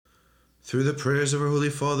Through the prayers of our holy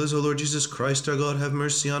fathers, O Lord Jesus Christ, our God, have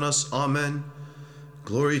mercy on us. Amen.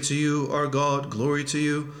 Glory to you, our God, glory to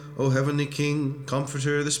you, O heavenly King,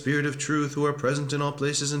 Comforter, the Spirit of truth, who are present in all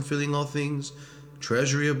places and filling all things,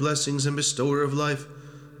 treasury of blessings and bestower of life.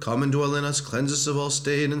 Come and dwell in us, cleanse us of all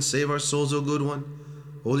stain, and save our souls, O good one.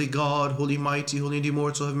 Holy God, holy mighty, holy and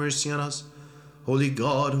immortal, have mercy on us. Holy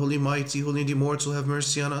God, holy mighty, holy and immortal, have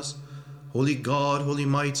mercy on us. Holy God, holy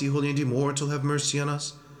mighty, holy and immortal, have mercy on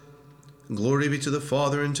us. Glory be to the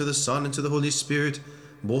Father, and to the Son, and to the Holy Spirit,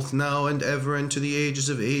 both now and ever, and to the ages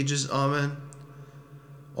of ages. Amen.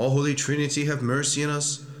 All Holy Trinity, have mercy on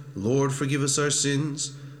us. Lord, forgive us our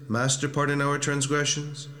sins. Master, pardon our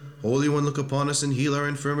transgressions. Holy One, look upon us and heal our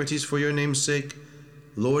infirmities for your name's sake.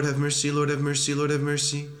 Lord, have mercy, Lord, have mercy, Lord, have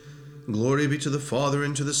mercy. Glory be to the Father,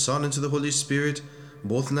 and to the Son, and to the Holy Spirit,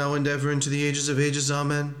 both now and ever, and to the ages of ages.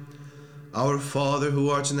 Amen. Our Father, who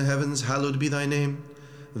art in the heavens, hallowed be thy name.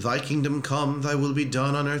 Thy kingdom come, thy will be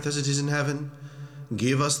done on earth as it is in heaven.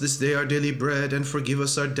 Give us this day our daily bread, and forgive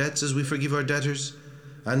us our debts as we forgive our debtors.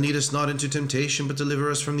 And lead us not into temptation, but deliver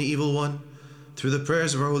us from the evil one. Through the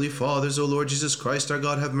prayers of our holy fathers, O Lord Jesus Christ, our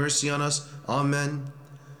God, have mercy on us. Amen.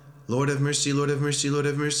 Lord, have mercy, Lord, have mercy, Lord,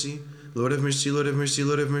 have mercy. Lord, have mercy, Lord, have mercy,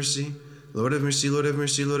 Lord, have mercy. Lord, have mercy, Lord, have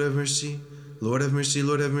mercy, Lord, have mercy. Lord, have mercy,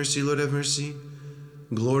 Lord, have mercy, Lord, have mercy.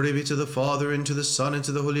 Glory be to the Father, and to the Son, and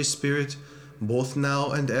to the Holy Spirit, both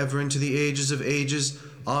now and ever, and to the ages of ages.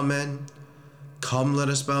 Amen. Come, let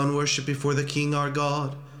us bow and worship before the King our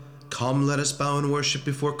God. Come, let us bow and worship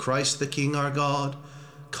before Christ the King our God.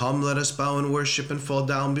 Come, let us bow and worship and fall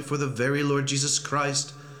down before the very Lord Jesus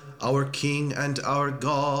Christ, our King and our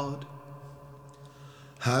God.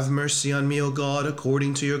 Have mercy on me, O God,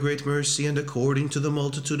 according to your great mercy, and according to the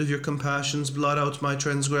multitude of your compassions, blot out my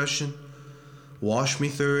transgression. Wash me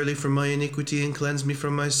thoroughly from my iniquity, and cleanse me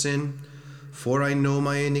from my sin. For I know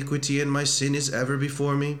my iniquity, and my sin is ever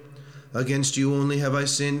before me. Against you only have I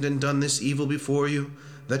sinned, and done this evil before you,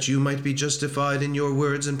 that you might be justified in your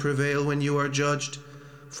words, and prevail when you are judged.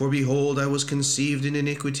 For behold, I was conceived in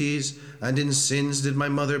iniquities, and in sins did my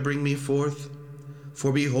mother bring me forth.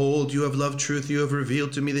 For behold, you have loved truth, you have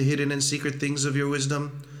revealed to me the hidden and secret things of your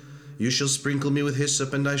wisdom. You shall sprinkle me with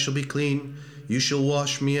hyssop, and I shall be clean. You shall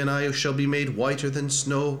wash me, and I shall be made whiter than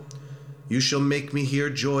snow. You shall make me hear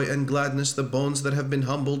joy and gladness. The bones that have been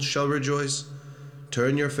humbled shall rejoice.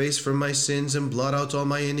 Turn your face from my sins, and blot out all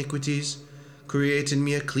my iniquities. Create in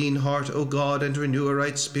me a clean heart, O God, and renew a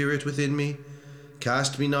right spirit within me.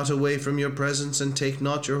 Cast me not away from your presence, and take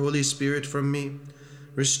not your Holy Spirit from me.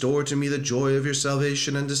 Restore to me the joy of your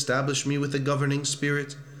salvation, and establish me with the governing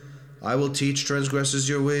spirit. I will teach transgressors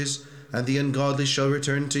your ways, and the ungodly shall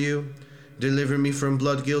return to you. Deliver me from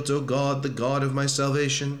blood guilt, O God, the God of my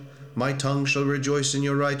salvation. My tongue shall rejoice in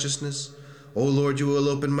your righteousness. O Lord, you will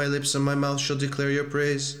open my lips, and my mouth shall declare your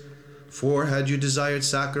praise. For had you desired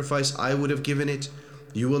sacrifice, I would have given it.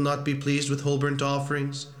 You will not be pleased with whole burnt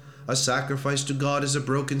offerings. A sacrifice to God is a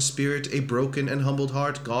broken spirit, a broken and humbled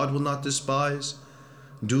heart God will not despise.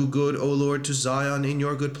 Do good, O Lord, to Zion in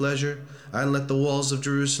your good pleasure, and let the walls of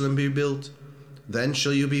Jerusalem be built. Then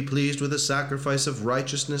shall you be pleased with a sacrifice of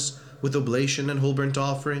righteousness, with oblation and whole burnt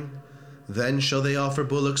offering. Then shall they offer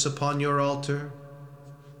bullocks upon your altar.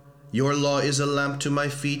 Your law is a lamp to my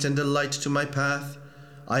feet and a light to my path.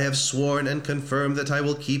 I have sworn and confirmed that I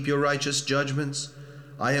will keep your righteous judgments.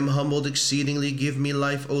 I am humbled exceedingly. Give me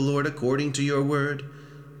life, O Lord, according to your word.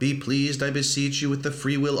 Be pleased, I beseech you, with the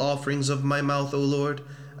freewill offerings of my mouth, O Lord,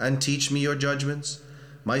 and teach me your judgments.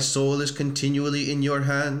 My soul is continually in your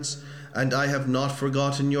hands, and I have not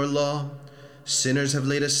forgotten your law. Sinners have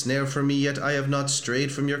laid a snare for me, yet I have not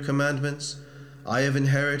strayed from your commandments. I have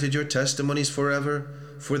inherited your testimonies forever,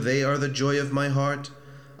 for they are the joy of my heart.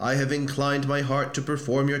 I have inclined my heart to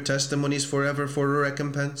perform your testimonies forever for a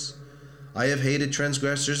recompense. I have hated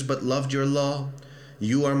transgressors, but loved your law.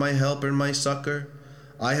 You are my helper and my succor.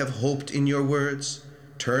 I have hoped in your words.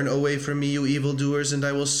 Turn away from me, you evildoers, and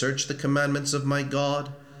I will search the commandments of my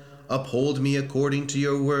God. Uphold me according to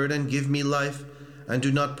your word, and give me life, and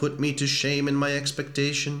do not put me to shame in my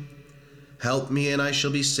expectation. Help me, and I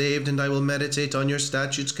shall be saved, and I will meditate on your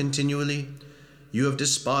statutes continually. You have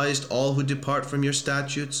despised all who depart from your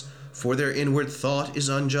statutes, for their inward thought is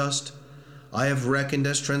unjust. I have reckoned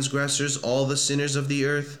as transgressors all the sinners of the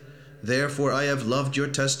earth. Therefore I have loved your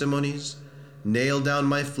testimonies. Nail down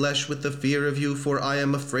my flesh with the fear of you, for I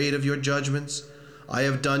am afraid of your judgments. I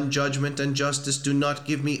have done judgment and justice. Do not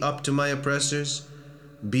give me up to my oppressors.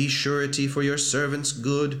 Be surety for your servants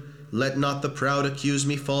good. Let not the proud accuse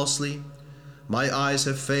me falsely. My eyes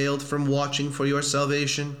have failed from watching for your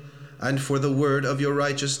salvation, and for the word of your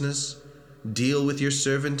righteousness. Deal with your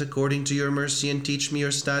servant according to your mercy and teach me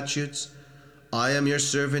your statutes. I am your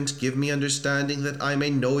servant, give me understanding that I may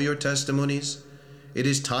know your testimonies. It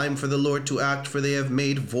is time for the Lord to act, for they have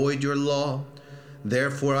made void your law.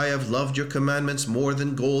 Therefore I have loved your commandments more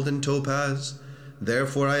than gold and topaz.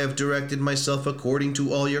 Therefore I have directed myself according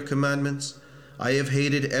to all your commandments. I have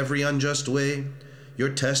hated every unjust way. Your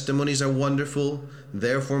testimonies are wonderful,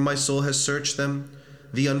 therefore my soul has searched them.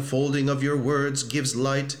 The unfolding of your words gives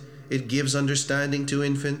light, it gives understanding to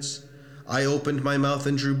infants. I opened my mouth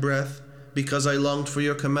and drew breath, because I longed for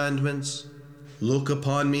your commandments. Look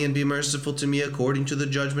upon me and be merciful to me according to the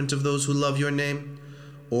judgment of those who love your name.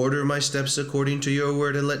 Order my steps according to your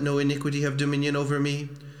word, and let no iniquity have dominion over me.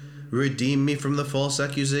 Redeem me from the false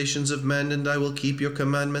accusations of men, and I will keep your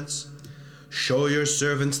commandments. Show your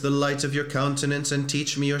servants the light of your countenance, and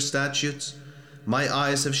teach me your statutes. My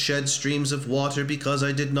eyes have shed streams of water, because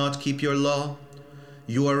I did not keep your law.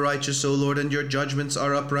 You are righteous, O Lord, and your judgments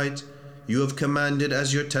are upright. You have commanded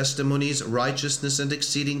as your testimonies righteousness and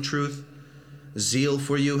exceeding truth. Zeal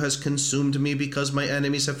for you has consumed me, because my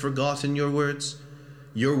enemies have forgotten your words.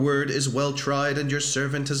 Your word is well tried, and your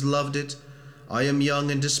servant has loved it. I am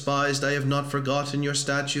young and despised, I have not forgotten your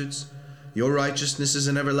statutes. Your righteousness is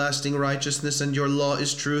an everlasting righteousness, and your law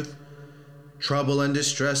is truth. Trouble and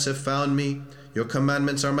distress have found me. Your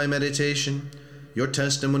commandments are my meditation. Your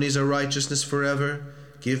testimonies are righteousness forever.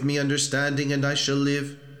 Give me understanding, and I shall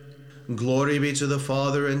live. Glory be to the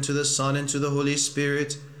Father, and to the Son, and to the Holy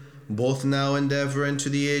Spirit, both now and ever, and to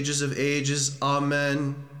the ages of ages.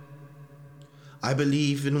 Amen. I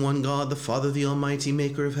believe in one God, the Father, the Almighty,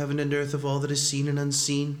 maker of heaven and earth, of all that is seen and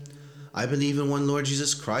unseen. I believe in one Lord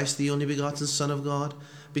Jesus Christ, the only begotten Son of God,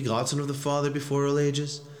 begotten of the Father before all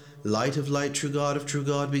ages, light of light, true God of true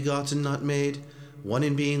God, begotten, not made, one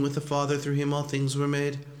in being with the Father, through him all things were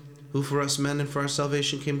made, who for us men and for our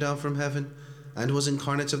salvation came down from heaven, and was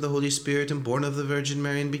incarnate of the Holy Spirit, and born of the Virgin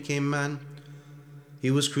Mary, and became man. He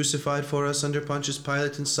was crucified for us under Pontius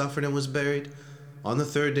Pilate, and suffered and was buried. On the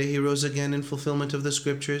third day he rose again in fulfillment of the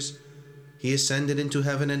Scriptures. He ascended into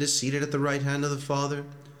heaven and is seated at the right hand of the Father.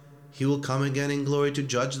 He will come again in glory to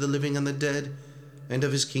judge the living and the dead, and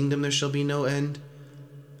of his kingdom there shall be no end.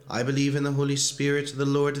 I believe in the Holy Spirit, the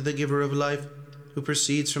Lord, the giver of life, who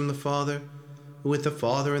proceeds from the Father, who with the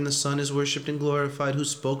Father and the Son is worshipped and glorified, who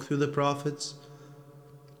spoke through the prophets.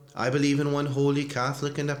 I believe in one holy,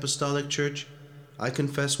 Catholic, and Apostolic Church. I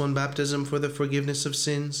confess one baptism for the forgiveness of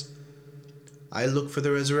sins. I look for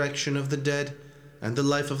the resurrection of the dead and the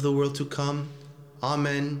life of the world to come.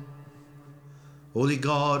 Amen. Holy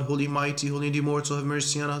God, holy mighty, holy and immortal, have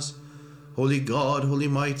mercy on us. Holy God, holy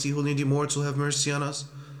mighty, holy and immortal, have mercy on us.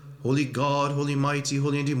 Holy God, holy mighty,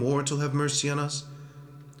 holy and immortal, have mercy on us.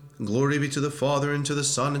 Glory be to the Father, and to the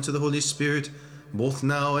Son, and to the Holy Spirit, both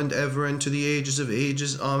now and ever, and to the ages of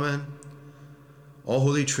ages. Amen. O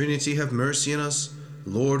Holy Trinity, have mercy on us.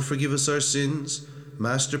 Lord, forgive us our sins.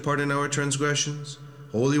 Master, pardon our transgressions.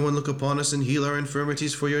 Holy One, look upon us and heal our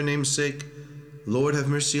infirmities for your name's sake. Lord, have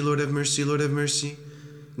mercy, Lord, have mercy, Lord, have mercy.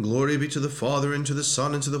 Glory be to the Father, and to the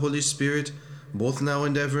Son, and to the Holy Spirit, both now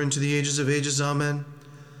and ever, and to the ages of ages. Amen.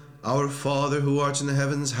 Our Father, who art in the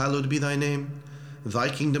heavens, hallowed be thy name. Thy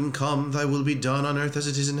kingdom come, thy will be done on earth as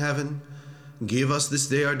it is in heaven. Give us this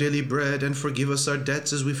day our daily bread, and forgive us our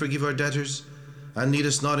debts as we forgive our debtors. And lead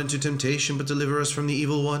us not into temptation, but deliver us from the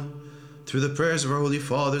evil one. Through the prayers of our holy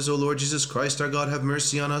fathers, O Lord Jesus Christ, our God, have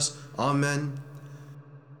mercy on us. Amen.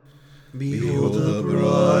 Behold, the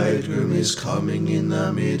bridegroom is coming in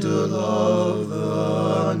the middle of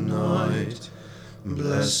the night.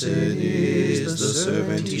 Blessed is the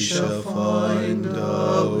servant he shall find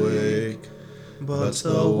awake. But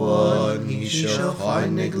the one he shall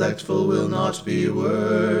find neglectful will not be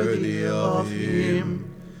worthy of him.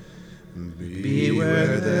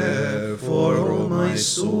 Beware therefore, O my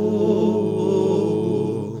soul.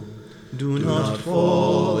 Do not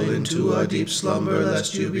fall into a deep slumber,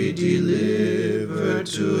 lest you be delivered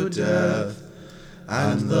to death,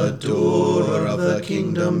 and the door of the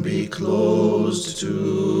kingdom be closed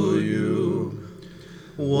to you.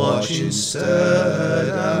 Watch instead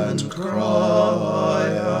and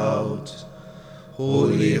cry out,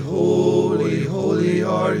 Holy, holy, holy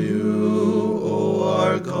are you, O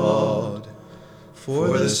our God.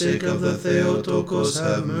 For the sake of the Theotokos,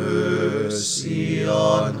 have mercy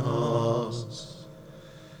on us.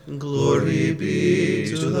 Glory be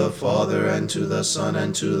to the Father, and to the Son,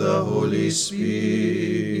 and to the Holy Spirit.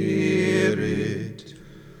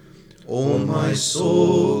 O my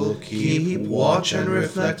soul, keep watch and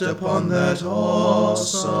reflect upon that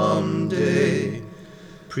awesome day,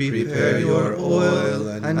 Prepare your oil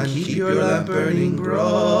and keep your lamp burning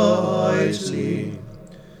brightly.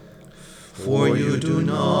 For you do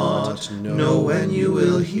not know when you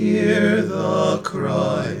will hear the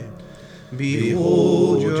cry,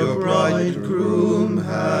 Behold, your bridegroom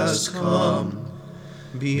has come.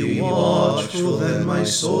 Be watchful then, my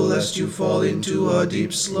soul, lest you fall into a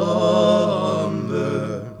deep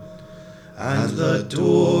slumber, and the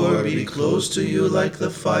door be closed to you like the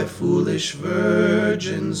 5 foolish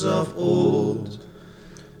virgins of old.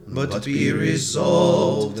 But be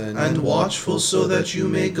resolved and watchful, so that you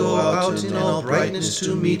may go out in all brightness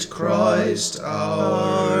to meet Christ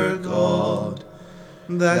our God,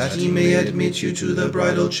 that he may admit you to the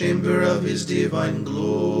bridal chamber of his divine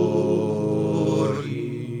glory,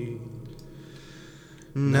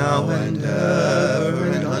 now and ever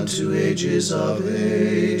and unto ages of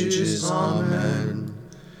ages. Amen.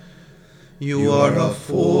 You are a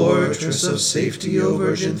fortress of safety, O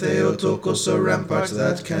Virgin Theotokos, a rampart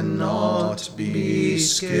that cannot be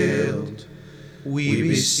scaled. We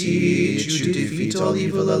beseech you, defeat all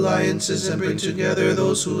evil alliances and bring together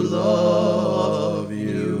those who love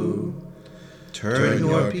you. Turn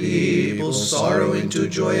your people's sorrow into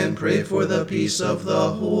joy and pray for the peace of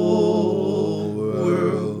the whole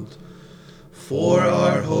world. For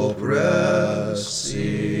our hope rests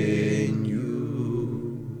in you.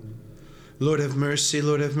 Lord have mercy,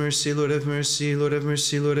 Lord have mercy, Lord have mercy, Lord have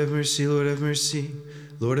mercy, Lord have mercy, Lord have mercy.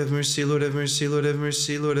 Lord have mercy, Lord have mercy, Lord have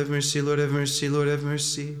mercy, Lord have mercy, Lord have mercy, Lord have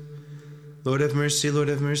mercy. Lord have mercy, Lord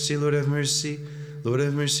have mercy, Lord have mercy. Lord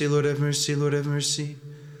have mercy, Lord have mercy, Lord have mercy.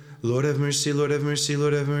 Lord have mercy, Lord have mercy,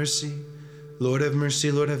 Lord have mercy. Lord have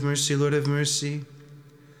mercy, Lord have mercy, Lord have mercy.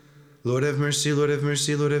 Lord have mercy, Lord have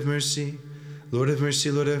mercy, Lord have mercy. Lord have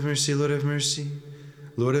mercy, Lord have mercy, Lord have mercy.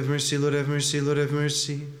 Lord have mercy, Lord have mercy, Lord have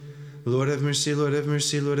mercy. Lord have mercy, Lord have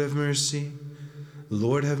mercy, Lord have mercy.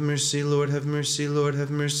 Lord have mercy, Lord have mercy, Lord have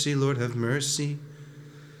mercy, Lord have mercy.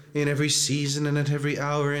 In every season and at every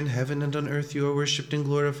hour, in heaven and on earth, you are worshipped and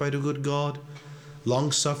glorified, O good God,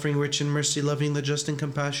 long-suffering, rich in mercy, loving the just and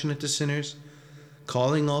compassionate to sinners,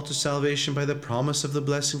 calling all to salvation by the promise of the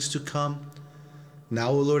blessings to come.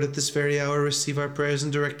 Now, O Lord, at this very hour, receive our prayers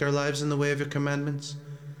and direct our lives in the way of your commandments.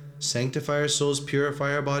 Sanctify our souls,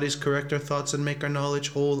 purify our bodies, correct our thoughts, and make our knowledge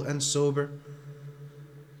whole and sober.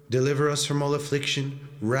 Deliver us from all affliction,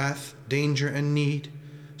 wrath, danger, and need.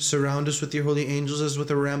 Surround us with your holy angels as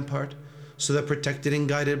with a rampart, so that protected and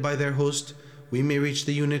guided by their host, we may reach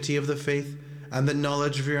the unity of the faith and the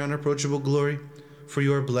knowledge of your unapproachable glory. For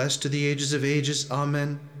you are blessed to the ages of ages.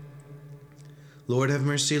 Amen. Lord have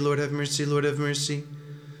mercy, Lord have mercy, Lord have mercy.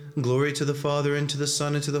 Glory to the Father, and to the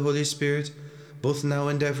Son, and to the Holy Spirit, both now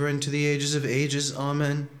and ever, and to the ages of ages.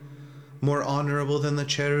 Amen. More honorable than the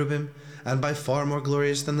cherubim, and by far more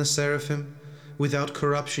glorious than the seraphim, without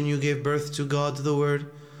corruption you gave birth to God the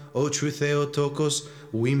Word. O true Theotokos,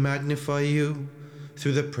 we magnify you.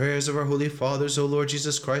 Through the prayers of our holy fathers, O Lord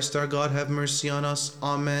Jesus Christ our God, have mercy on us.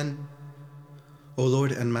 Amen. O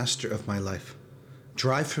Lord and Master of my life,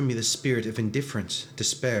 drive from me the spirit of indifference,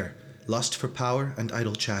 despair, lust for power, and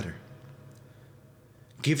idle chatter.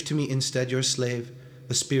 Give to me instead, your slave,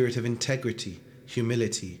 the spirit of integrity,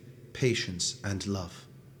 humility, patience, and love.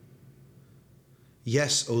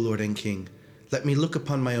 Yes, O Lord and King, let me look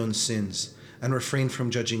upon my own sins and refrain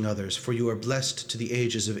from judging others, for you are blessed to the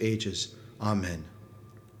ages of ages. Amen.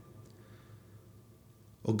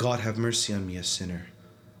 O God, have mercy on me, a sinner.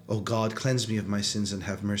 O God, cleanse me of my sins and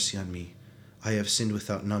have mercy on me. I have sinned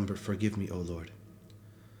without number. Forgive me, O Lord.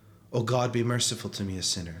 O God, be merciful to me, a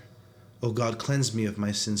sinner. O God, cleanse me of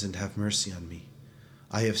my sins and have mercy on me.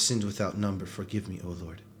 I have sinned without number. Forgive me, O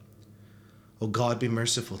Lord. O God, be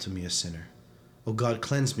merciful to me, a sinner. O God,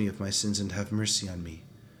 cleanse me of my sins and have mercy on me.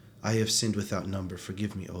 I have sinned without number.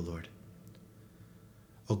 Forgive me, O Lord.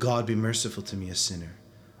 O God, be merciful to me, a sinner.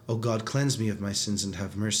 O God, cleanse me of my sins and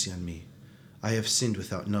have mercy on me. I have sinned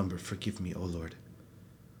without number. Forgive me, O Lord.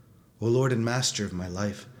 O Lord and Master of my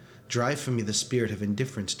life, drive from me the spirit of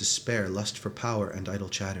indifference, despair, lust for power, and idle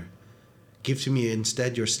chatter. Give to me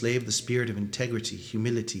instead, your slave, the spirit of integrity,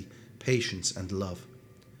 humility, patience, and love.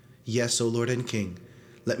 Yes, O Lord and King,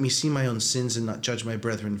 let me see my own sins and not judge my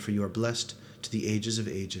brethren, for you are blessed to the ages of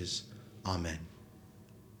ages. Amen.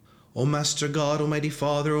 O Master God, Almighty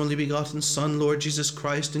Father, only begotten Son, Lord Jesus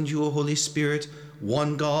Christ, and you, O Holy Spirit,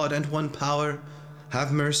 one God and one power,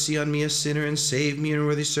 have mercy on me, a sinner, and save me, an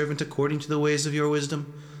unworthy servant, according to the ways of your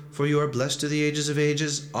wisdom, for you are blessed to the ages of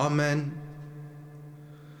ages. Amen.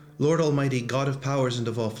 Lord Almighty, God of powers and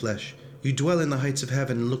of all flesh, you dwell in the heights of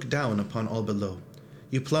heaven and look down upon all below.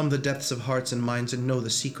 You plumb the depths of hearts and minds and know the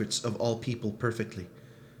secrets of all people perfectly.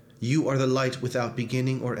 You are the light without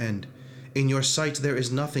beginning or end. In your sight there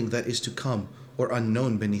is nothing that is to come or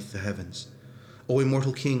unknown beneath the heavens. O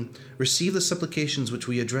immortal King, receive the supplications which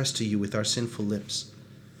we address to you with our sinful lips.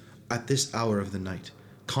 At this hour of the night,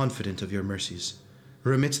 confident of your mercies,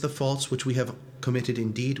 remit the faults which we have committed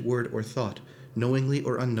in deed, word, or thought, knowingly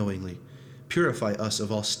or unknowingly. Purify us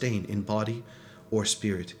of all stain in body or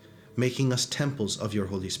spirit, making us temples of your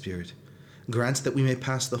Holy Spirit. Grant that we may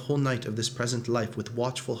pass the whole night of this present life with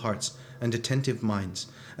watchful hearts and attentive minds,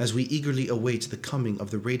 as we eagerly await the coming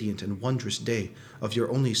of the radiant and wondrous day of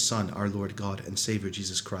your only Son, our Lord God and Savior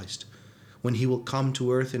Jesus Christ, when he will come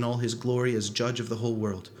to earth in all his glory as judge of the whole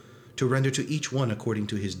world, to render to each one according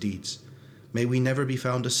to his deeds. May we never be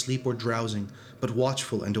found asleep or drowsing, but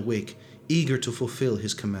watchful and awake, eager to fulfill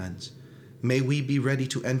his commands. May we be ready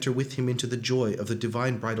to enter with him into the joy of the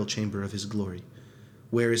divine bridal chamber of his glory,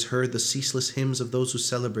 where is heard the ceaseless hymns of those who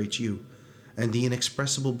celebrate you, and the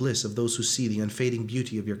inexpressible bliss of those who see the unfading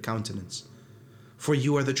beauty of your countenance. For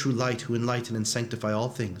you are the true light who enlighten and sanctify all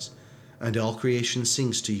things, and all creation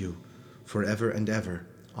sings to you, forever and ever.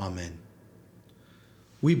 Amen.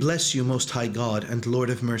 We bless you, Most High God and Lord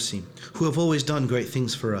of mercy, who have always done great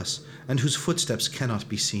things for us, and whose footsteps cannot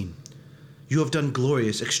be seen. You have done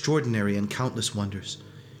glorious, extraordinary, and countless wonders.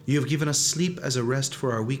 You have given us sleep as a rest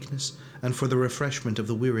for our weakness, and for the refreshment of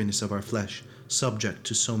the weariness of our flesh, subject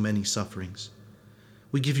to so many sufferings.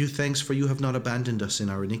 We give you thanks, for you have not abandoned us in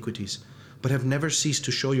our iniquities, but have never ceased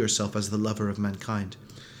to show yourself as the lover of mankind.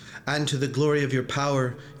 And to the glory of your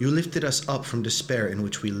power, you lifted us up from despair in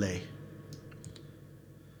which we lay.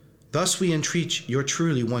 Thus we entreat your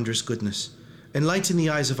truly wondrous goodness. Enlighten the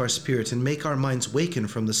eyes of our spirit, and make our minds waken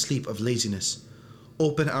from the sleep of laziness.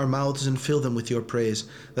 Open our mouths and fill them with your praise,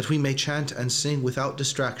 that we may chant and sing without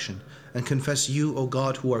distraction, and confess you, O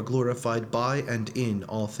God, who are glorified by and in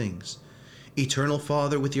all things. Eternal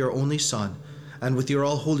Father, with your only Son, and with your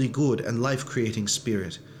all-holy good and life-creating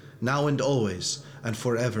Spirit, now and always, and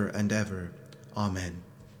forever and ever. Amen.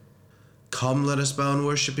 Come, let us bow and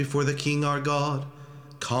worship before the King our God.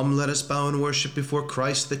 Come, let us bow and worship before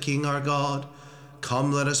Christ the King our God.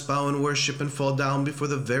 Come, let us bow and worship and fall down before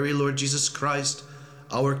the very Lord Jesus Christ,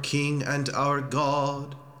 our King and our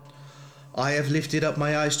God. I have lifted up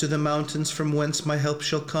my eyes to the mountains, from whence my help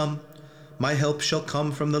shall come. My help shall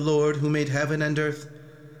come from the Lord, who made heaven and earth.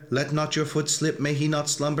 Let not your foot slip, may he not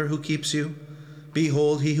slumber who keeps you.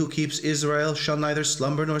 Behold, he who keeps Israel shall neither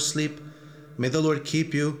slumber nor sleep. May the Lord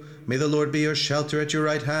keep you, may the Lord be your shelter at your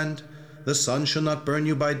right hand. The sun shall not burn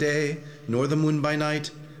you by day, nor the moon by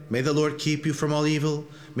night. May the Lord keep you from all evil.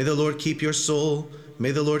 May the Lord keep your soul.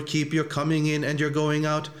 May the Lord keep your coming in and your going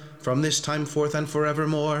out, from this time forth and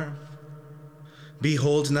forevermore.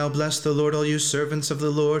 Behold, now bless the Lord, all you servants of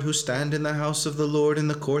the Lord, who stand in the house of the Lord, in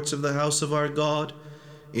the courts of the house of our God.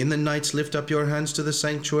 In the nights lift up your hands to the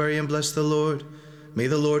sanctuary and bless the Lord. May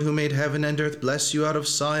the Lord who made heaven and earth bless you out of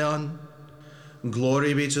Sion.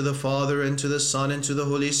 Glory be to the Father, and to the Son, and to the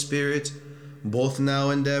Holy Spirit, both now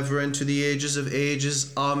and ever, and to the ages of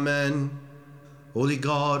ages. Amen. Holy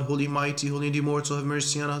God, holy mighty, holy and immortal, have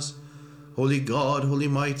mercy on us. Holy God, holy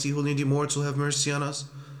mighty, holy and immortal, have mercy on us.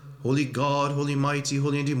 Holy God, holy mighty,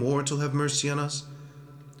 holy and immortal, have mercy on us.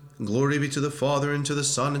 Glory be to the Father, and to the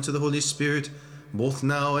Son, and to the Holy Spirit, both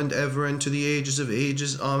now and ever, and to the ages of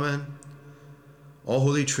ages. Amen. O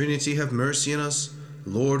Holy Trinity, have mercy on us.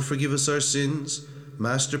 Lord, forgive us our sins.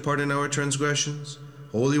 Master, pardon our transgressions.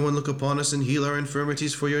 Holy One, look upon us and heal our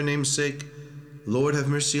infirmities for your name's sake. Lord, have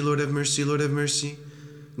mercy, Lord, have mercy, Lord, have mercy.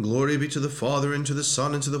 Glory be to the Father, and to the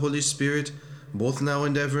Son, and to the Holy Spirit, both now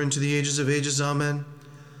and ever, and to the ages of ages. Amen.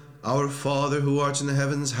 Our Father, who art in the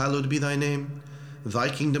heavens, hallowed be thy name. Thy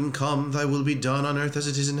kingdom come, thy will be done on earth as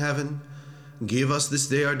it is in heaven. Give us this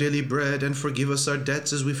day our daily bread, and forgive us our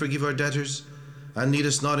debts as we forgive our debtors. And lead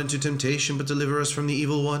us not into temptation, but deliver us from the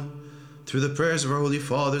evil one. Through the prayers of our holy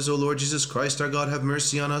fathers, O Lord Jesus Christ, our God, have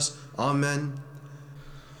mercy on us. Amen.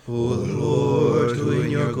 O Lord, who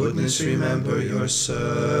in your goodness remember your servants,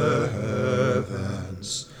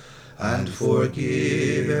 and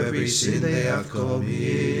forgive every sin they have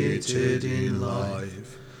committed in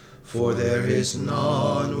life. For there is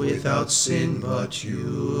none without sin but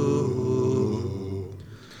you,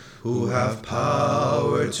 who have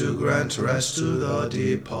power to grant rest to the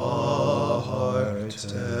departed.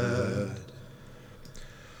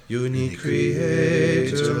 Unique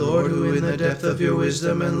Creator, Lord, who in the depth of your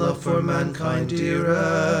wisdom and love for mankind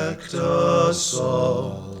direct us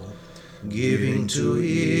all, giving to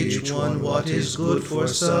each one what is good for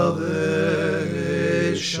salvation,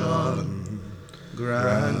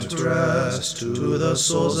 grant rest to the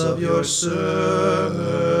souls of your servants.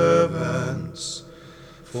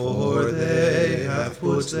 for they have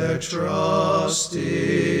put their trust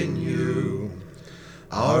in you,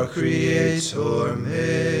 our Creator,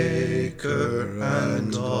 Maker,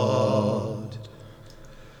 and God.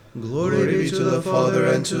 Glory be to the Father,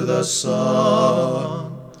 and to the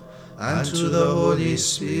Son, and to the Holy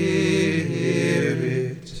Spirit.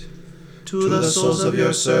 To the souls of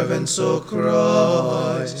your servants, O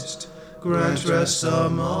Christ, grant rest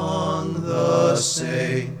among the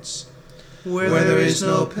saints, where there is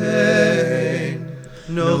no pain,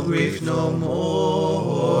 no grief, no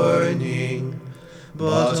mourning,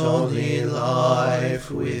 but only life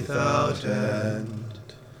without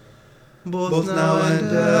end. Both now and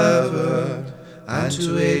ever, and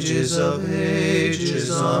to ages of ages,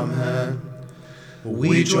 Amen.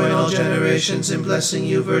 We join all generations in blessing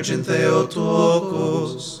you, Virgin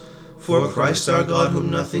Theotokos, for Christ our God,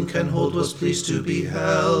 whom nothing can hold, was pleased to be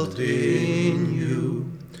held in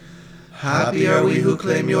you. Happy are we who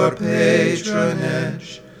claim your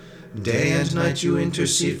patronage. Day and night you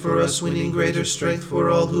intercede for us, winning greater strength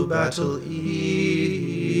for all who battle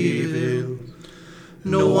evil.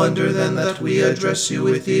 No wonder then that we address you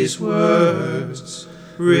with these words.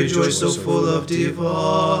 Rejoice, O full of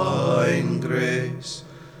divine grace.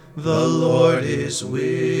 The Lord is with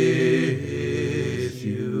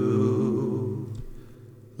you.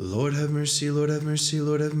 Lord have mercy, Lord have mercy,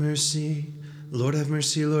 Lord have mercy. Lord have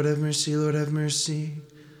mercy, Lord have mercy, Lord have mercy.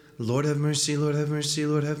 Lord have mercy, Lord have mercy,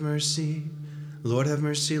 Lord have mercy. Lord have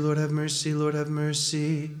mercy, Lord have mercy, Lord have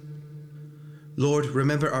mercy. Lord,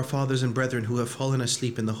 remember our fathers and brethren who have fallen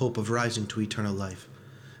asleep in the hope of rising to eternal life.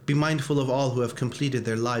 Be mindful of all who have completed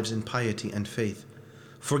their lives in piety and faith.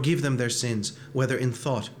 Forgive them their sins, whether in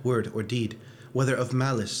thought, word, or deed, whether of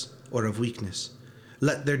malice or of weakness.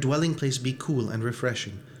 Let their dwelling place be cool and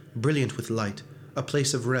refreshing, brilliant with light, a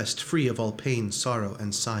place of rest, free of all pain, sorrow,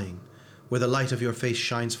 and sighing, where the light of your face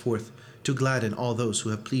shines forth to gladden all those who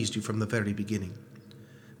have pleased you from the very beginning.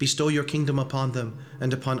 Bestow your kingdom upon them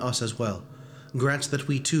and upon us as well. Grant that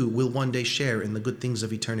we too will one day share in the good things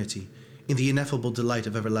of eternity, in the ineffable delight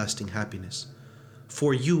of everlasting happiness.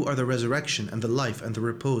 For you are the resurrection and the life and the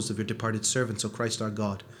repose of your departed servants, O Christ our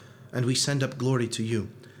God, and we send up glory to you,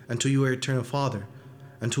 and to your eternal Father,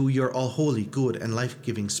 and to your all-holy, good, and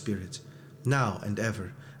life-giving Spirit, now and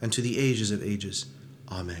ever, and to the ages of ages.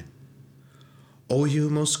 Amen. O you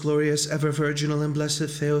most glorious, ever virginal and blessed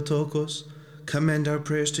Theotokos, commend our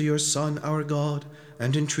prayers to your Son, our God,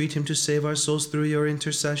 and entreat him to save our souls through your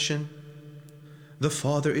intercession. The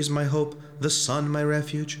Father is my hope, the Son my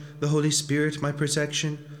refuge, the Holy Spirit my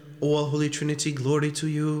protection. O all Holy Trinity, glory to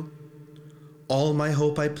you. All my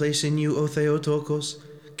hope I place in you, O Theotokos.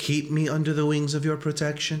 Keep me under the wings of your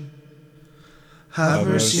protection. Have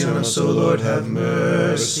mercy on us, O Lord, have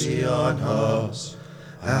mercy on us.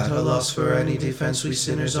 At a loss for any defense, we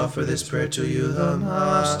sinners offer this prayer to you, the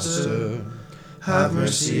Master. Have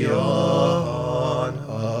mercy on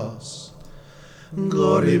us.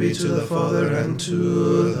 Glory be to the Father, and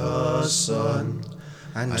to the Son,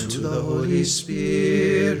 and to the Holy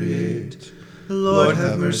Spirit. Lord,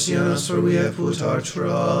 have mercy on us, for we have put our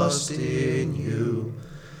trust in you.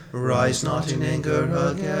 Rise not in anger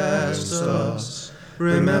against us.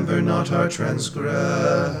 Remember not our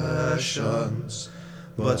transgressions,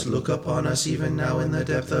 but look upon us even now in the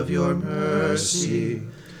depth of your mercy,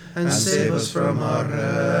 and save us from our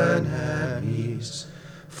enemies.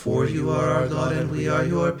 For you are our God, and we are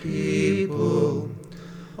your people.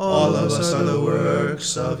 All of us are the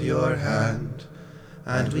works of your hand,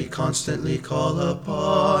 and we constantly call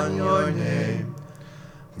upon your name,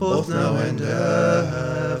 both now and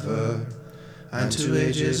ever, and to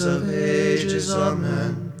ages of ages.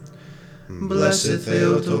 Amen. Blessed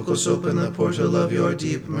Theotokos, open the portal of your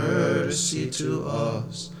deep mercy to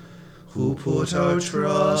us, who put our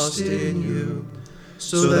trust in you,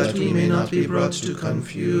 so that we may not be brought to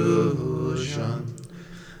confusion,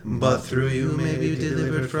 but through you may be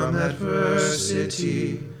delivered from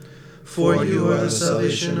adversity. For you are the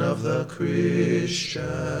salvation of the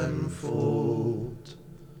Christian fold.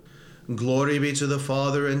 Glory be to the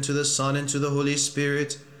Father, and to the Son, and to the Holy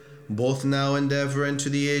Spirit, both now and ever, and to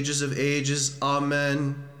the ages of ages.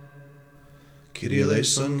 Amen. Kyrie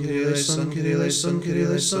eleison, Kyrie eleison, Kyrie eleison, Kyrie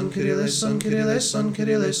eleison, Kyrie eleison, Kyrie eleison,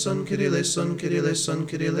 Kyrie eleison, Kyrie eleison, Kyrie eleison,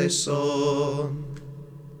 Kyrie eleison.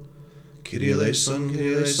 Kyrie eleison,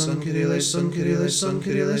 Kyrie eleison, Kyrie eleison, Kyrie eleison,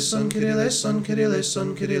 Kyrie eleison, Kyrie eleison, Kyrie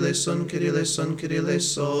eleison, Kyrie eleison, Kyrie eleison, Kyrie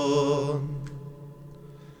eleison.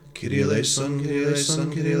 Kyrie eleison, Kyrie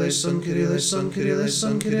eleison, Kyrie eleison, Kyrie eleison, Kyrie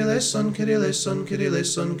eleison, Kyrie eleison, Kyrie eleison, Kyrie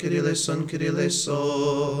eleison, Kyrie eleison, Kyrie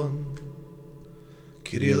eleison.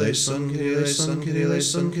 Kyrie eleison, Kyrie eleison, Kyrie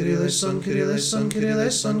eleison, Kyrie eleison, Kyrie eleison, Kyrie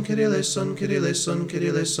eleison, Kyrie eleison, Kyrie eleison, Kyrie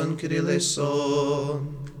eleison, Kyrie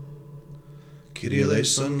eleison. Kyrie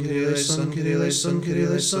eleison, Kyrie eleison, Kyrie eleison, Kyrie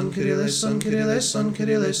eleison, Kyrie eleison, Kyrie eleison,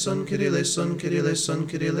 Kyrie eleison, Kyrie eleison, Kyrie eleison,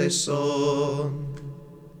 Kyrie eleison.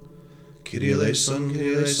 Kyrie eleison,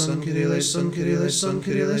 Kyrie eleison, Kyrie eleison, Kyrie eleison,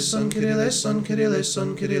 Kyrie eleison, Kyrie eleison, Kyrie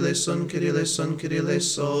eleison, Kyrie eleison, Kyrie eleison, Kyrie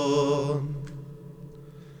eleison.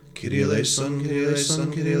 Kyrie eleison, Kyrie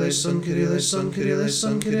eleison, Kyrie eleison, Kyrie eleison, Kyrie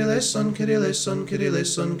eleison, Kyrie eleison, Kyrie eleison, Kyrie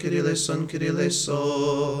eleison, Kyrie eleison, Kyrie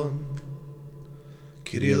eleison.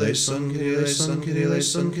 Kyrie eleison, Kyrie eleison, Kyrie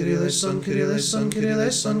eleison, Kyrie eleison, Kyrie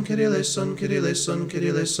eleison, Kyrie eleison, Kyrie eleison, Kyrie eleison, Kyrie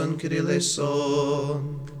eleison, Kyrie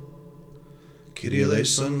eleison. Kyrie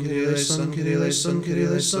eleison, Kyrie eleison, Kyrie eleison, Kyrie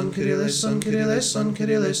eleison, Kyrie eleison, Kyrie eleison,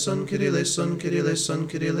 Kyrie eleison, Kyrie eleison, Kyrie eleison,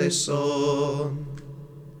 Kyrie eleison.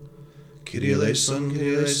 Kyrie eleison,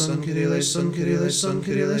 Kyrie eleison, Kyrie eleison, Kyrie eleison,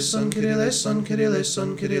 Kyrie eleison, Kyrie eleison, Kyrie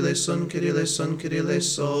eleison, Kyrie eleison, Kyrie eleison, Kyrie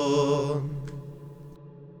eleison.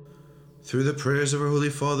 Through the prayers of our holy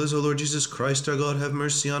fathers, O Lord Jesus Christ, our God, have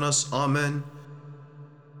mercy on us. Amen.